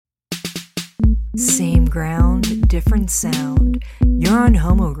Same ground, different sound. You're on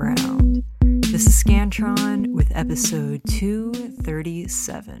Homo Ground. This is Scantron with episode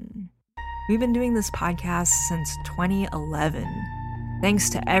 237. We've been doing this podcast since 2011. Thanks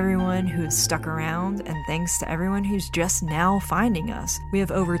to everyone who's stuck around, and thanks to everyone who's just now finding us. We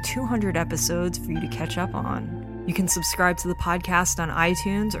have over 200 episodes for you to catch up on. You can subscribe to the podcast on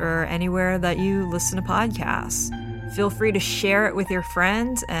iTunes or anywhere that you listen to podcasts. Feel free to share it with your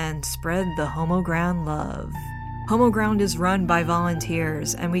friends and spread the Homo Ground love. Homo Ground is run by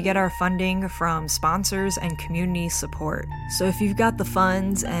volunteers, and we get our funding from sponsors and community support. So if you've got the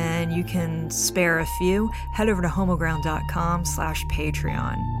funds and you can spare a few, head over to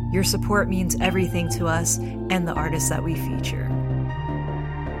homoground.com/Patreon. Your support means everything to us and the artists that we feature.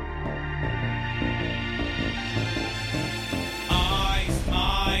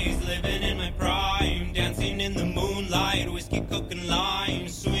 Living in my prime, dancing in the moonlight, whiskey, coke, and lime,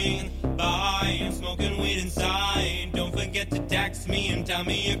 swinging by, I'm smoking weed inside. Don't forget to text me and tell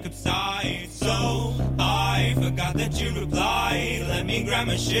me your cup size. So I forgot that you replied. Let me grab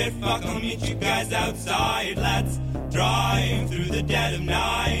my shit, fuck, I'll meet you guys outside. Let's drive through the dead of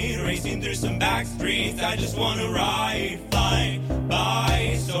night, racing through some back streets. I just wanna ride, fly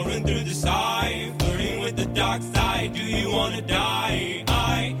by, soaring through the sky, flirting with the dark side. Do you wanna die?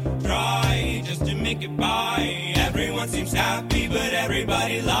 I try just to make it by. Everyone seems happy, but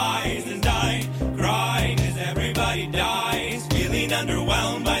everybody lies. And I cry, cause everybody dies. Feeling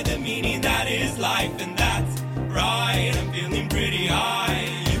underwhelmed by the meaning that is life. And that's right, I'm feeling pretty high.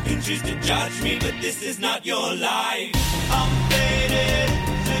 You can choose to judge me, but this is not your life. I'm faded,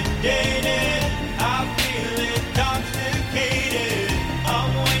 sedated, I feel intoxicated.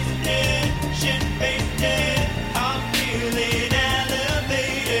 I'm wasted, shit-faced, I'm feeling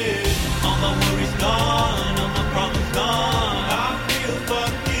elevated. All my worries gone, all my problems gone. I feel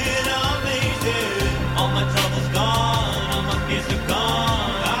fucking amazing. All my troubles gone, all my fears are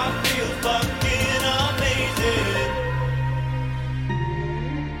gone. I feel fucking amazing.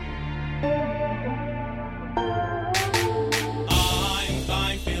 I'm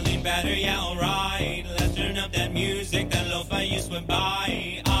fine, feeling better, yeah, alright. Let's turn up that music, that lo-fi you went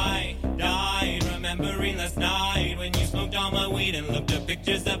by. I died, remembering last night when you smoked all my weed and looked at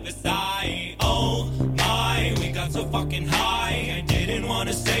pictures of his eye. Oh my, we got so fucking high. I didn't want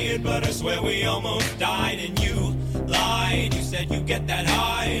to say it, but I swear we almost died. And you lied, you said you get that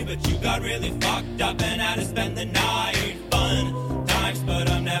high, but you got really fucked up and had to spend the night. Fun times, but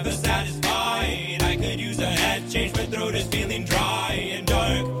I'm never satisfied. I could use a head change, my throat is feeling dry. And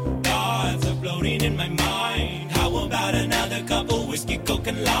dark thoughts are floating in my mind. How about another couple whiskey, coke,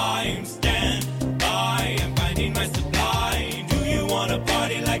 and lime? Stand by, I'm finding my supply. Do you wanna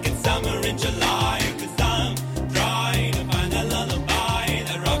party like it's summer in July? Cause I'm trying to find that lullaby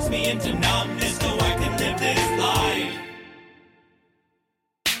that rocks me into numbness so I can live this life.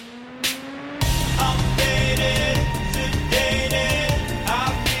 I'm faded, sedated, I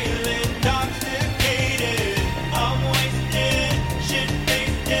feel intoxicated. I'm wasted,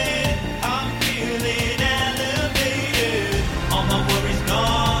 shit-faced, I'm feeling elevated. All my worries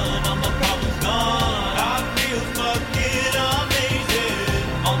gone, all my problems gone. I feel fucking amazing.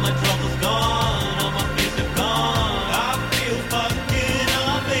 All my troubles gone, all my fears are gone. I feel fucking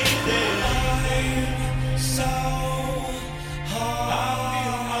amazing.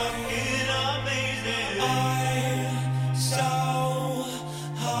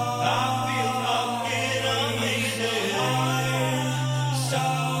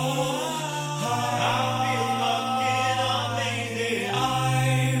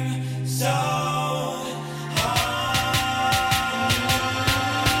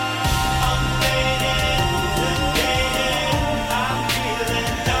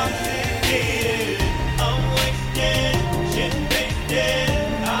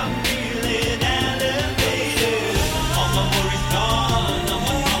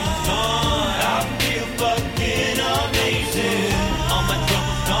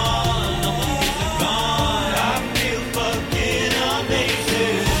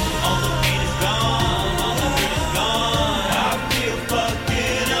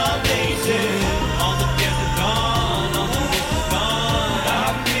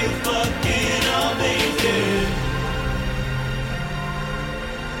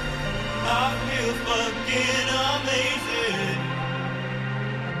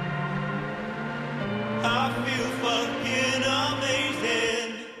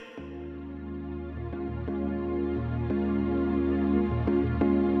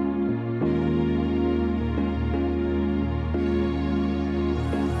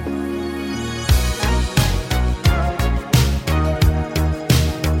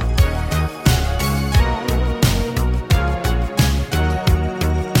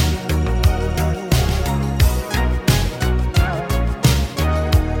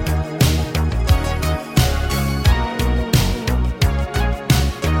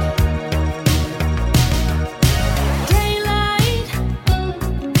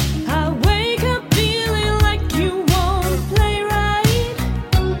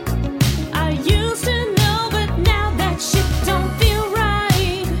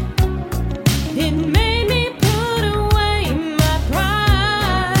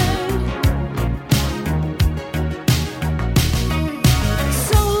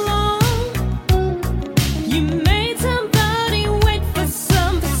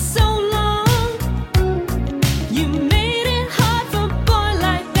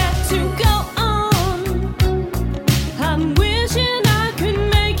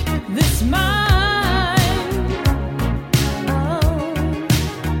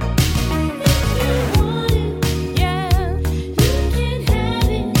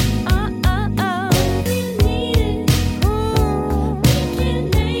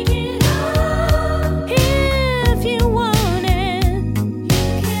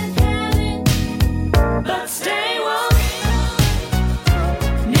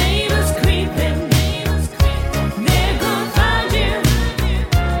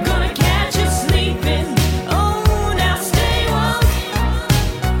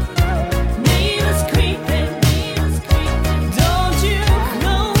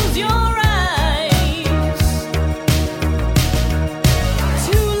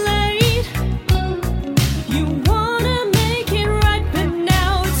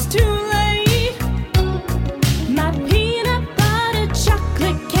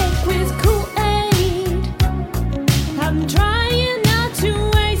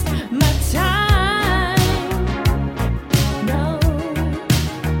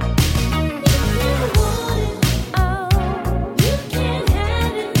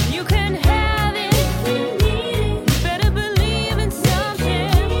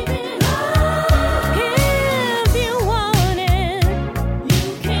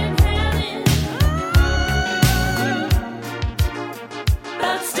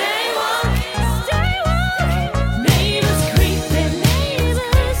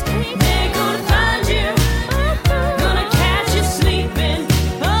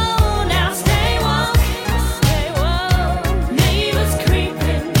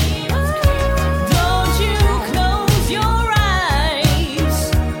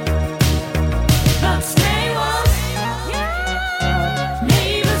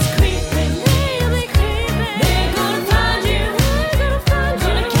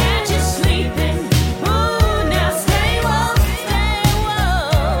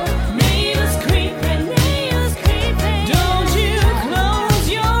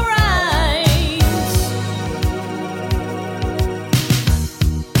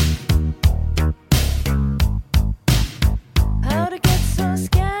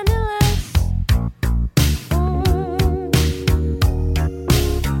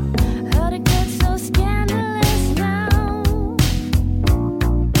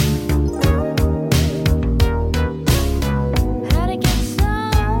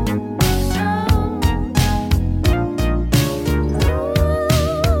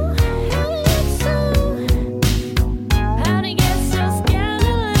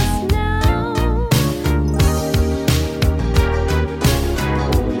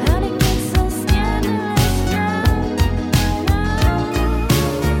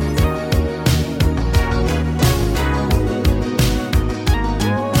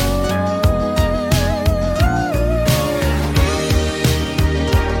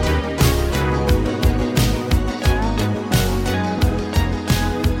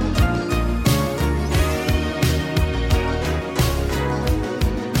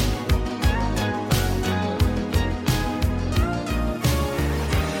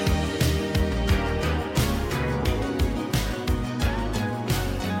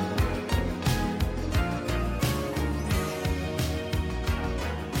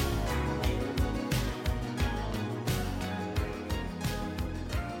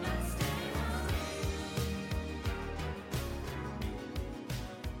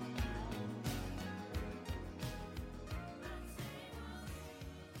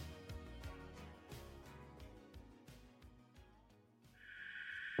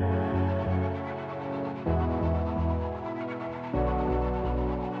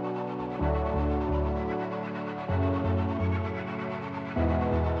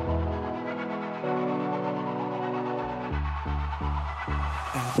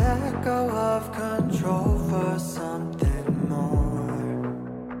 let go of control for something more.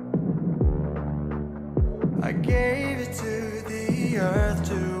 I gave it to the earth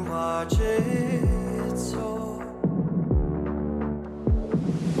to watch it soar.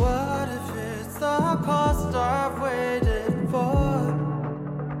 What if it's the cost I've waited for?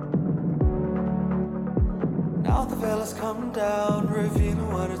 Now the veil has come down,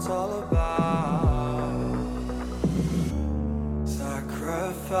 revealing what it's all about.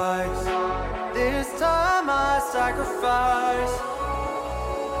 Sacrifice. This time I sacrifice.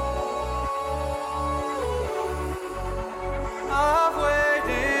 I've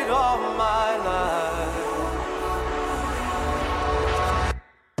waited all my life.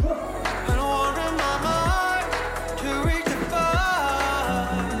 And I want in my mind to redefine.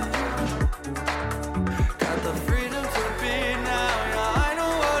 Got the freedom to be now. Yeah, I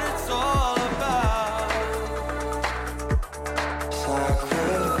know what it's all about.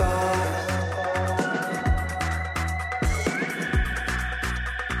 Sacrifice.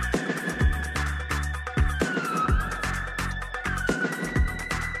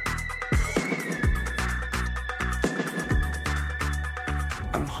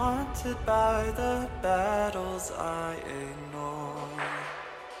 I'm haunted by the battles I ignore.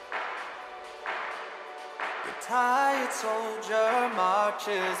 The tired soldier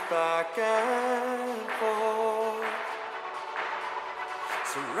marches back and forth.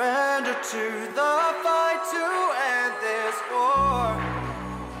 Surrender to the fight to end this war.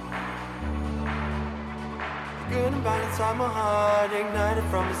 The good and bad inside my heart ignited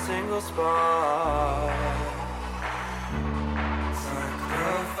from a single spark.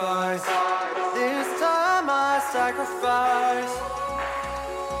 Sacrifice. This time I sacrifice.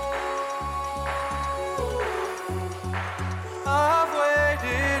 I've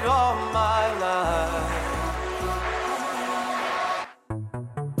waited all my life.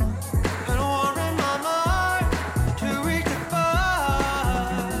 And I want in my mind to redefine.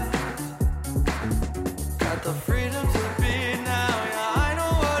 Got the freedom to be now. Yeah, I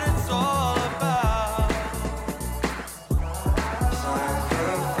know what it's all about.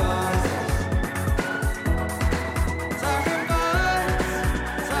 Sacrifice. Sacrifice.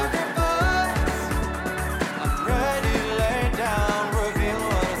 Sacrifice. I'm ready to lay down, reveal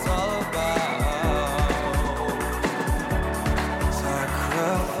what it's all about.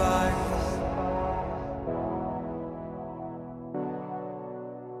 Sacrifice.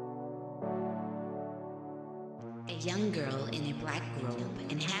 A young girl in a black robe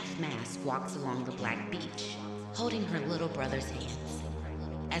and half mask walks along the black beach, holding her little brother's hands.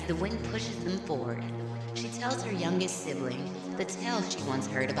 As the wind pushes them forward, she tells her youngest sibling the tale she once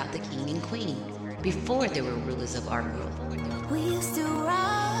heard about the king and queen before they were rulers of our world. We used to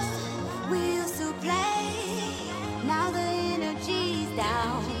run, we used to play. Now the energy's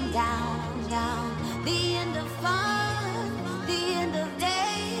down, down, down. The end of fun, the end of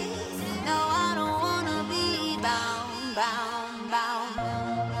days. No, I don't wanna be bound, bound, bound.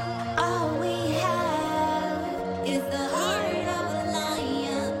 All we have is the heart of a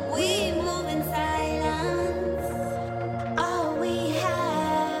lion. We move in silence. All we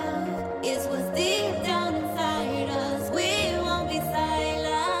have is what's deep down inside us. We won't be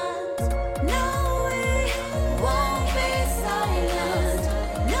silent. No, we won't be silent.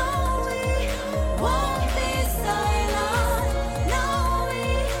 No, we won't be silent. No, we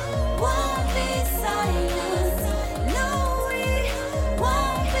won't be silent. No, we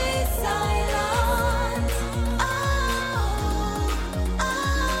won't be silent. Oh,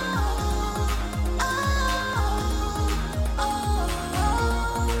 oh,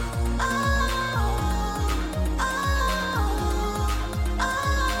 oh,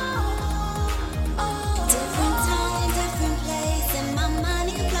 oh, different time, different place. In my mind,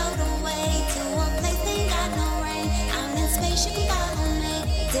 you float away to a place that got no rain. I'm in space, you can follow me.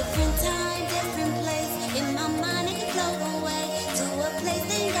 Different time, different place. In my mind, you float away to a place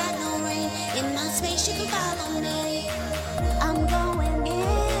that got no rain. In my space, you can follow me. I'm going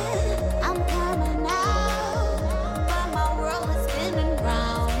in, I'm coming out, but my world is spinning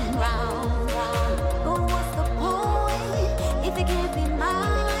round, round, round. But what's the point if it can't be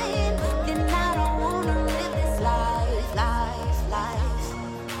mine? Then I don't wanna live this life, life, life.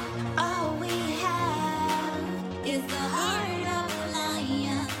 All we have is the heart of a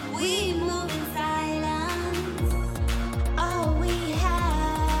lion. We move in silence.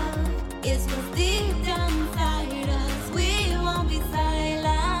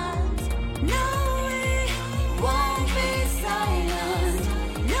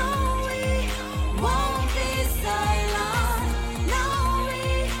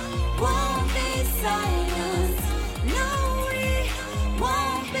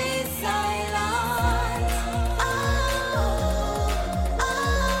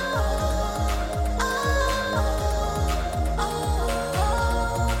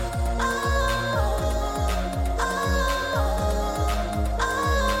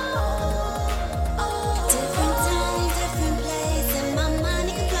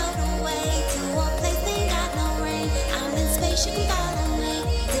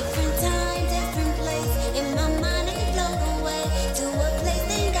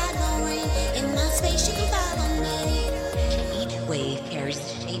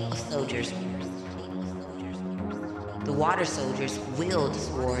 reversed shape of soldiers. The water soldiers wield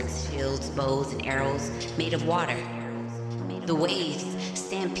swords, shields, bows, and arrows made of water. The waves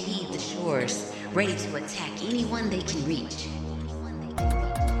stampede the shores, ready to attack anyone they can reach.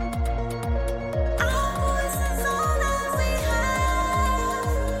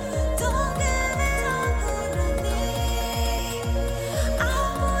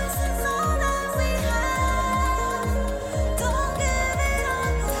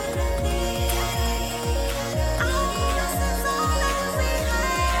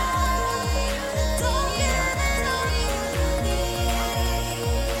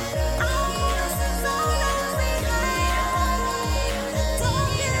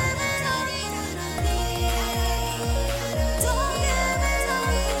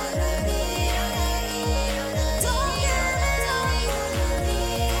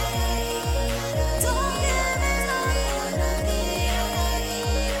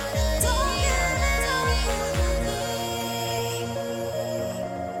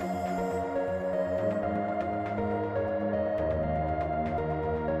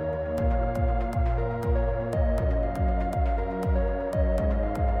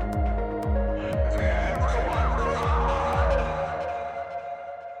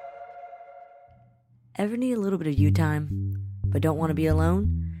 Ever need a little bit of you time, but don't want to be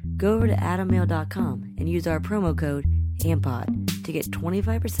alone? Go over to adammail.com and use our promo code AMPOD to get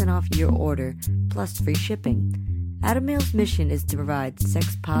 25% off your order plus free shipping. Adam Mail's mission is to provide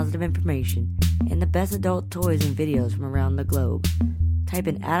sex-positive information and the best adult toys and videos from around the globe. Type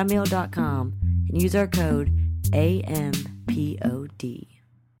in adammail.com and use our code AMPOD.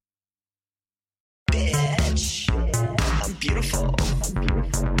 Bitch, I'm beautiful.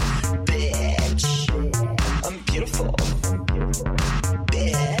 Bitch, I'm beautiful.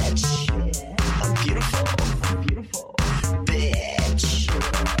 Bitch, I'm beautiful. Bitch,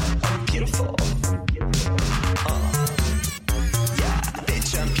 I'm beautiful. Yeah,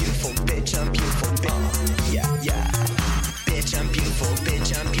 bitch, I'm beautiful. Bitch, I'm beautiful. Yeah. Bitch, I'm beautiful. Bitch,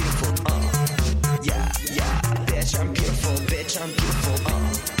 I'm beautiful. Yeah. Bitch, I'm beautiful. Bitch, I'm beautiful.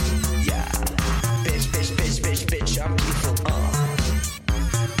 Yeah. Bitch, I'm beautiful.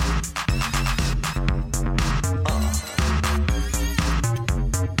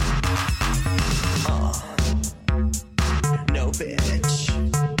 No bitch.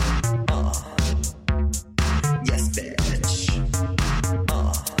 Yes, bitch.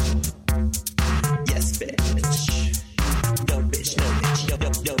 Yes, bitch. No bitch, no bitch,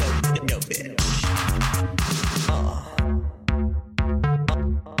 no bitch.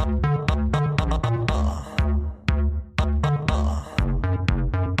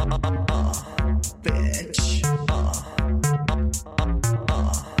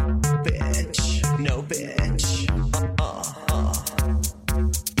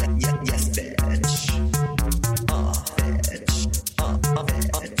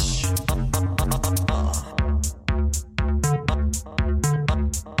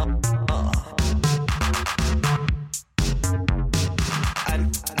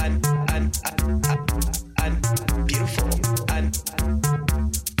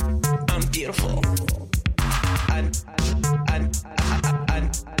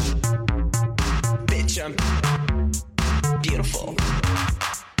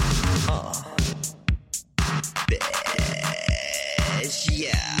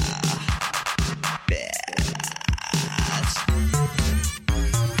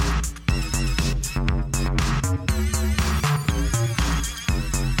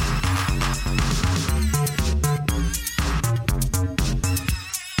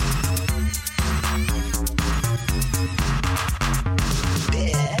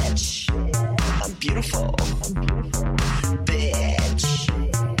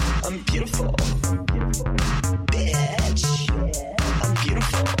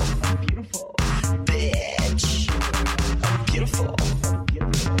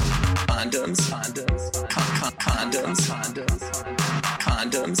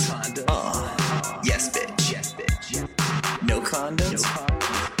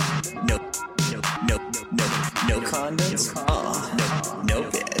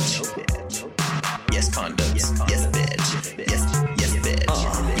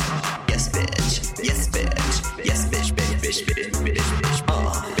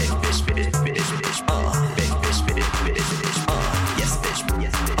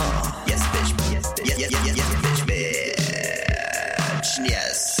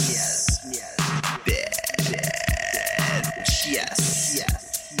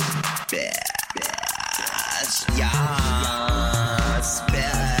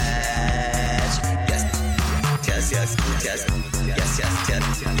 Yes,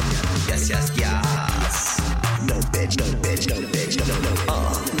 Yes, yes, yes. No bitch, no bitch, no bitch, no,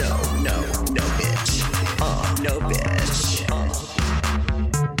 no, no bitch. No bitch.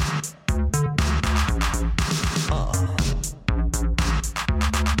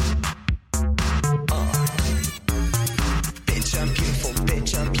 Bitch, I'm beautiful,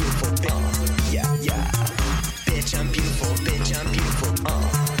 bitch, I'm beautiful, yeah, yeah. Bitch, I'm beautiful, bitch, I'm beautiful,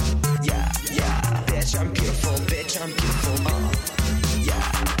 yeah, yeah. Bitch, I'm beautiful, bitch, I'm beautiful,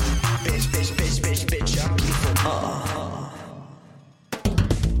 yeah. Bitch, bitch, bitch, bitch, bitch, I'm beautiful,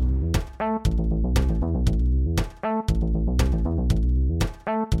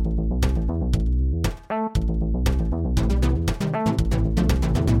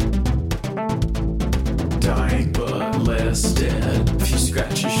 Dying but less dead. A few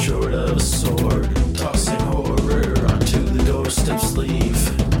scratches short of a sword. Tossing horror onto the doorstep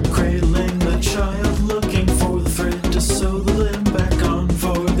sleeve. Cradling the child, looking for the thread to sew the limb back on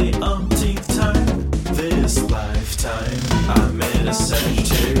for the umpteenth time. This lifetime, I'm in a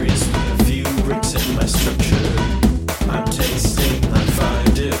Sagittarius with a few bricks in my structure. I'm tasting like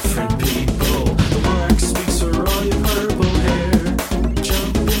 5 different people. The wax speaks for all your purple hair.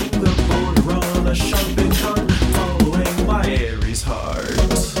 Jumping the border on a shopping cart, following my Aries heart.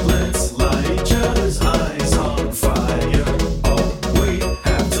 Let's light each other's eyes on fire. All we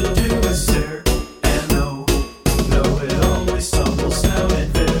have to do is stare and know it always tumbles down in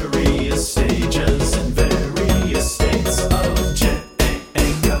various stages and various states of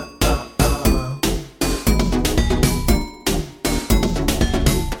Jenga.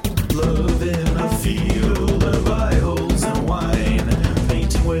 Love in a field of eye holes and wine,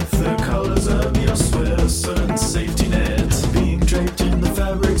 painting with the colors of your Swiss and safety net, being draped in the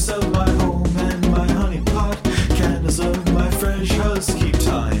fabrics of my home and my honey pot, candles of my French husk keep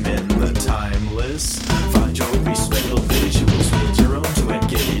time in the timeless. Find your bespeckled visuals, build your own to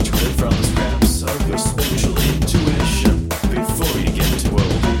engage with from the scraps of your spiritual intuition. Before you get too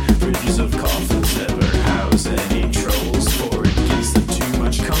old, bridges of coffins never house any trolls, for it gives them too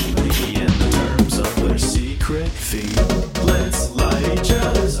much company in the terms of their secret fee. Let's light each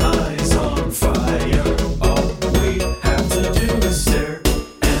other's eyes on fire. All we have to do is stare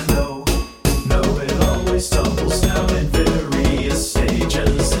and know it always tumbles down in various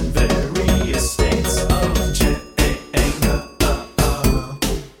stages and various states of Jenga.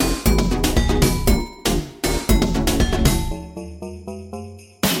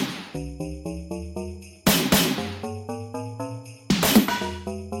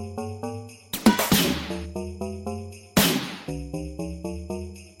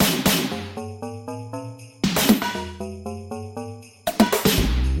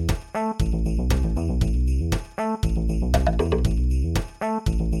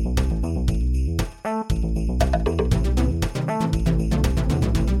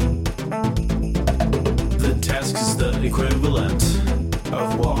 The task is the equivalent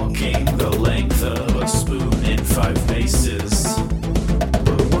of walking the length of a spoon in 5 paces.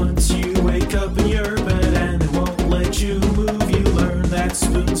 But once you wake up in your bed and it won't let you move, you learn that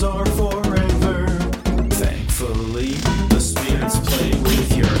spoons are forever. Thankfully, the spirits play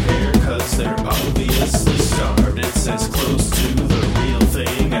with your hair, 'cause they're obviously starved. It's as close to the real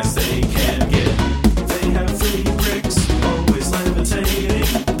thing as they can get. They have 3 bricks, always levitating.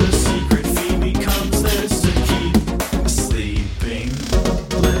 The secret fee becomes theirs to keep sleeping.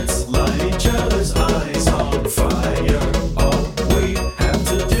 Let's light each other's eyes on fire. All we have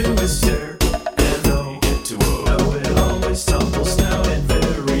to do is stare and know it always tumbles down in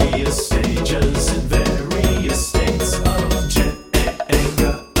various stages and various states of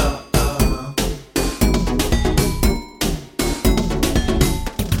Jenga.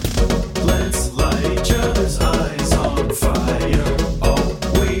 Let's light each other's eyes on fire. All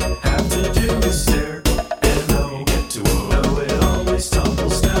we have to do is stare and know it always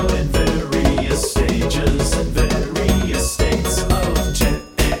tumbles down in various stages and various states of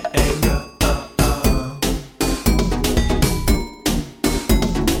Jenga.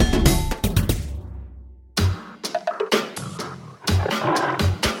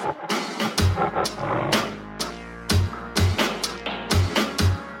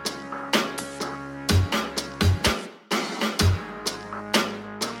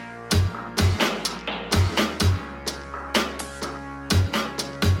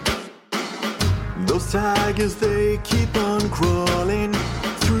 Those tigers, they keep on crawling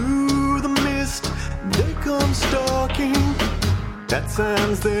through the mist. They come stalking. That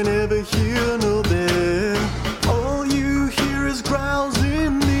sounds they never hear, no there. All you hear is growls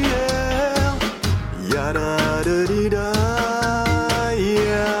in the air. Yada da dee da.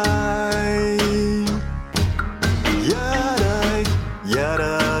 Yada, yada,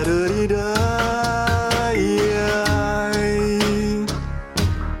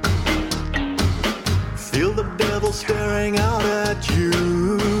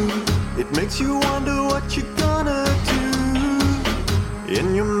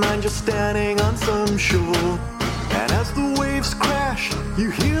 your mind you're standing on some shore, and as the waves crash, you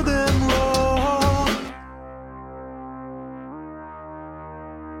hear them roar.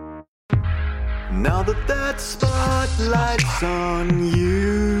 Now that that spotlight's on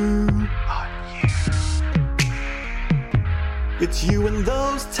you, it's you and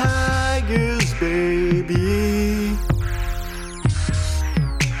those tigers, baby.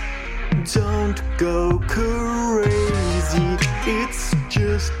 Don't go crazy, it's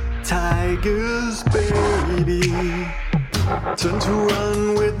just tigers, baby. Turn to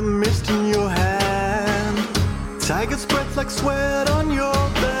run with the mist in your hand. Tiger spreads like sweat on your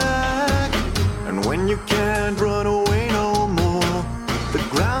back. And when you can't run away no more, the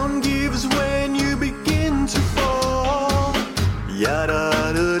ground gives when you begin to fall.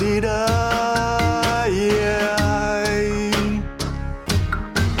 Yada-da-dee-da, yeah.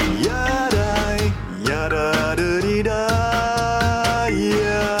 Yada-da-dee-da,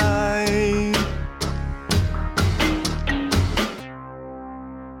 yeah.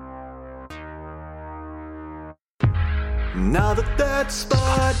 Now that that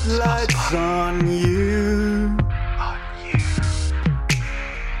spotlight's on you,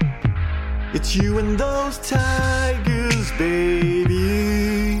 it's you and those tigers,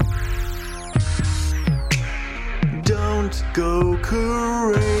 baby. Don't go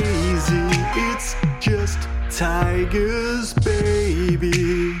crazy, it's just tigers,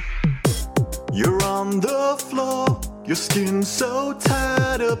 baby. You're on the floor, your skin so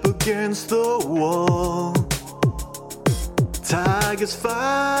tied up against the wall. Tigers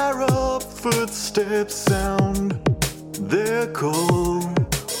fire up, footsteps sound their call.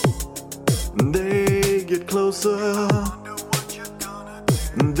 They get closer,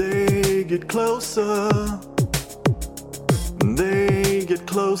 they get closer, they get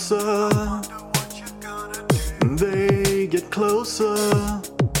closer, they get closer.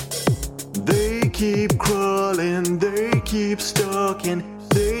 They keep crawling, they keep stalking,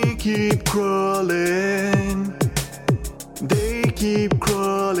 they keep crawling. They keep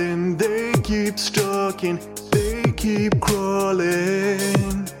crawling, they keep stalking, they keep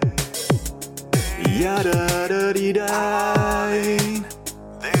crawling. Yada-da-dee-da,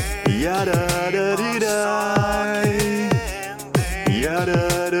 yada-da-dee-da,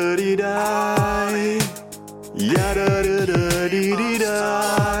 yada-da-dee-da, yada-da-dee-da.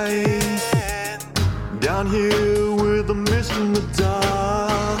 Down here with the mist in the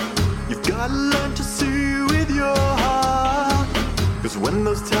dark, you've gotta learn to see with your heart. 'Cause when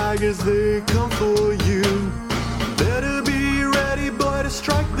those tigers, they come for you, better be ready, boy, to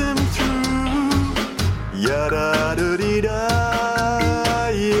strike them through. Yada-da-dee-da,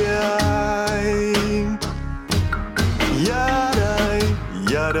 yeah. Yada,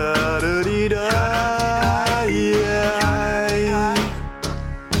 yada-da-dee-da, yeah.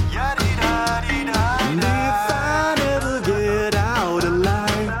 And if I never get out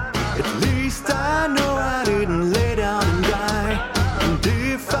alive, at least I know I didn't lay down and die. And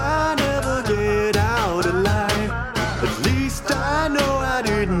if I never get out alive, at least I know I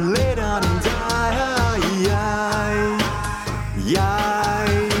didn't lay down and die.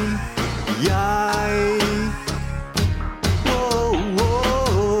 Whoa,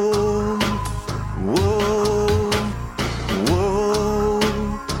 whoa, whoa, whoa,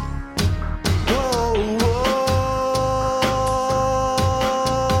 whoa,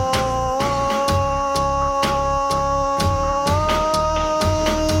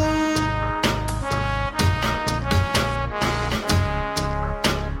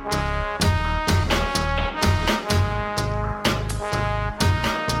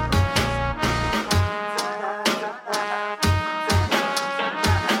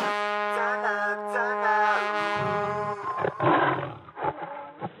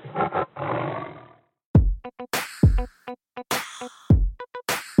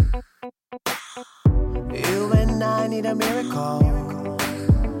 You and I need a miracle.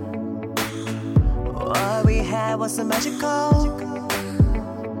 What we had was so magical.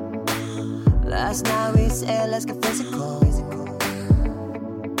 Last night we said let's get physical.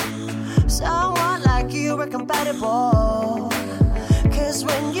 Someone like you were compatible. 'Cause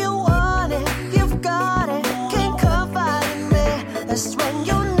when you want it, you've got it. Can't confide in me. That's when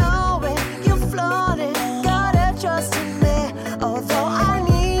you know it. You flaunt it. Gotta trust in me. Although I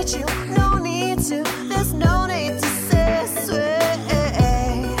need you, no need to. There's no need to say sweet,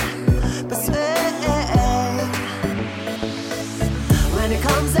 but sweet. When it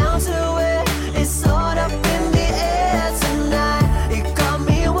comes down to it, it's sort of in the air tonight. It got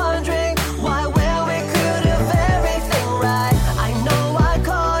me wondering why when we could have everything right. I know I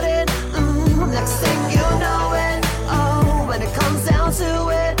caught it, next thing you know it. Oh, when it comes down to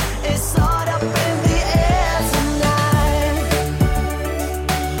it.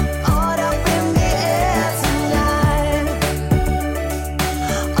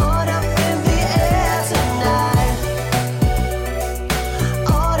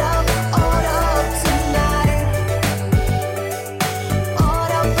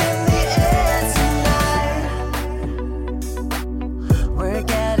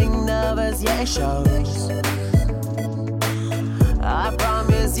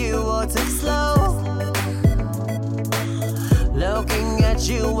 you or take it slow. Looking at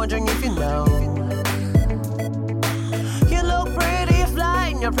you, wondering if you know. You look pretty fly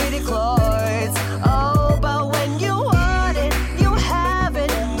in your pretty clothes. Oh, but when you want it, you have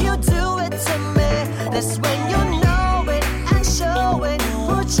it. You do it to me. That's when you know it and show it.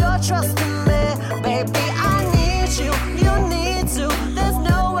 Put your trust in me, baby. I need you. You need to. There's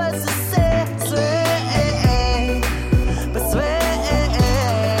no words to say. Sway, but sway.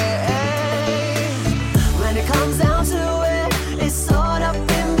 When it comes down to it, it's all up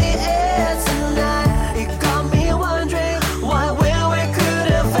in the air tonight. It got me wondering why we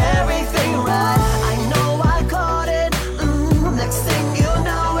could have everything right. I know I caught it. Next thing you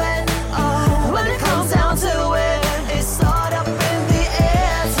know it. Oh, when it comes down to it, it's all up in the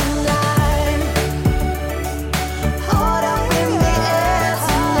air tonight. All up in the air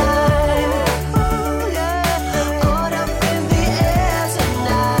tonight. Oh, yeah. All up in the air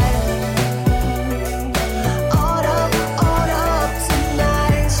tonight. All up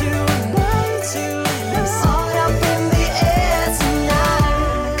tonight. It's all up in the air tonight.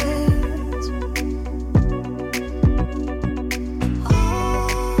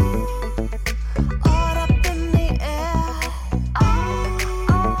 All up in the air.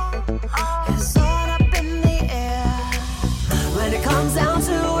 It's all up in the air. When it comes down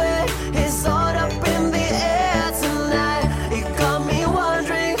to it, it's all up in the air tonight. It got me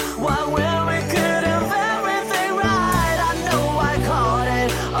wondering why we could have everything right. I know I caught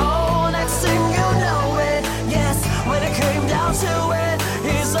it. Oh, next thing you know it. Yes, when it came down to it,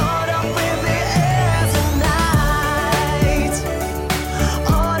 it's all up in the air tonight.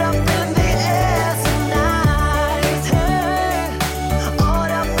 All up in the air tonight. Hey.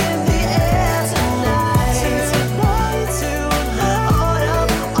 All up in the air tonight.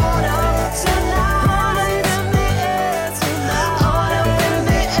 All up tonight. All up in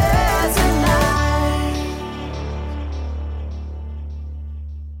the air tonight.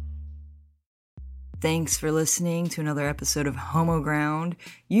 Thanks for listening to another episode of Homo Ground.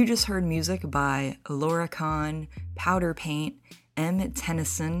 You just heard music by Laura Khan, Powder Paint, M.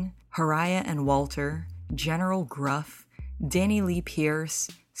 Tennyson, Haraya and Walter, General Gruff, Danny Lee Pierce,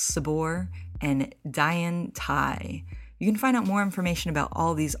 Sabor, and Diane Tai. You can find out more information about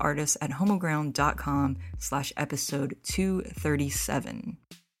all these artists at homoground.com/episode 237.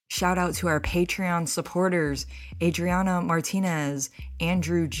 Shout out to our Patreon supporters, Adriana Martinez,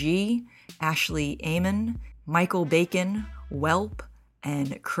 Andrew G., Ashley Amon, Michael Bacon, Welp,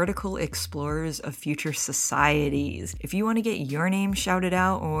 and Critical Explorers of Future Societies. If you want to get your name shouted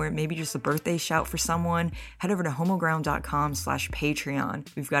out, or maybe just a birthday shout for someone, head over to homoground.com/Patreon.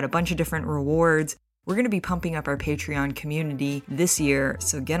 We've got a bunch of different rewards. We're going to be pumping up our Patreon community this year,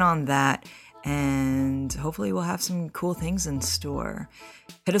 so get on that, and hopefully we'll have some cool things in store.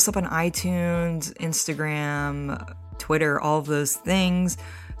 Hit us up on iTunes, Instagram, Twitter, all of those things.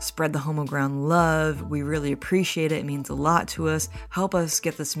 Spread the Homo Ground love. We really appreciate it. It means a lot to us. Help us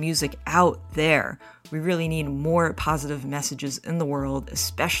get this music out there. We really need more positive messages in the world,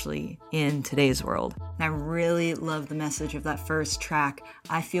 especially in today's world. And I really love the message of that first track,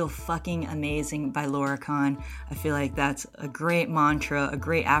 I Feel Fucking Amazing by Laura Khan. I feel like that's a great mantra, a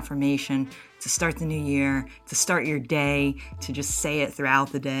great affirmation to start the new year, to start your day, to just say it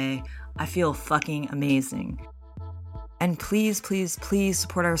throughout the day. I feel fucking amazing. And please, please, please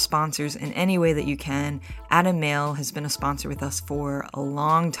support our sponsors in any way that you can. Adam Mail has been a sponsor with us for a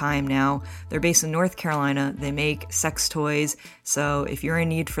long time now. They're based in North Carolina. They make sex toys. So if you're in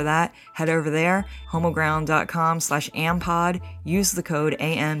need for that, head over there, homoground.com/ampod. Use the code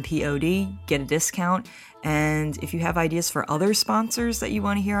AMPOD, get a discount. And if you have ideas for other sponsors that you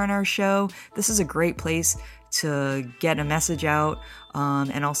want to hear on our show, this is a great place to get a message out,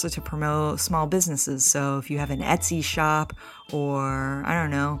 and also to promote small businesses. So if you have an Etsy shop, or I don't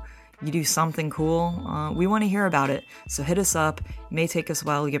know, you do something cool, we want to hear about it. So hit us up. It may take us a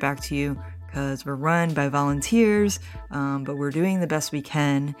while to get back to you because we're run by volunteers, but we're doing the best we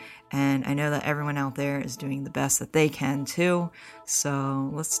can. And I know that everyone out there is doing the best that they can too.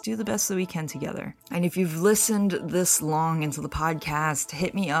 So let's do the best that we can together. And if you've listened this long into the podcast,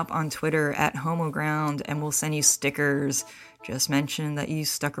 hit me up on Twitter at HomoGround and we'll send you stickers. Just mention that you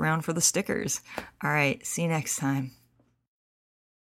stuck around for the stickers. All right, see you next time.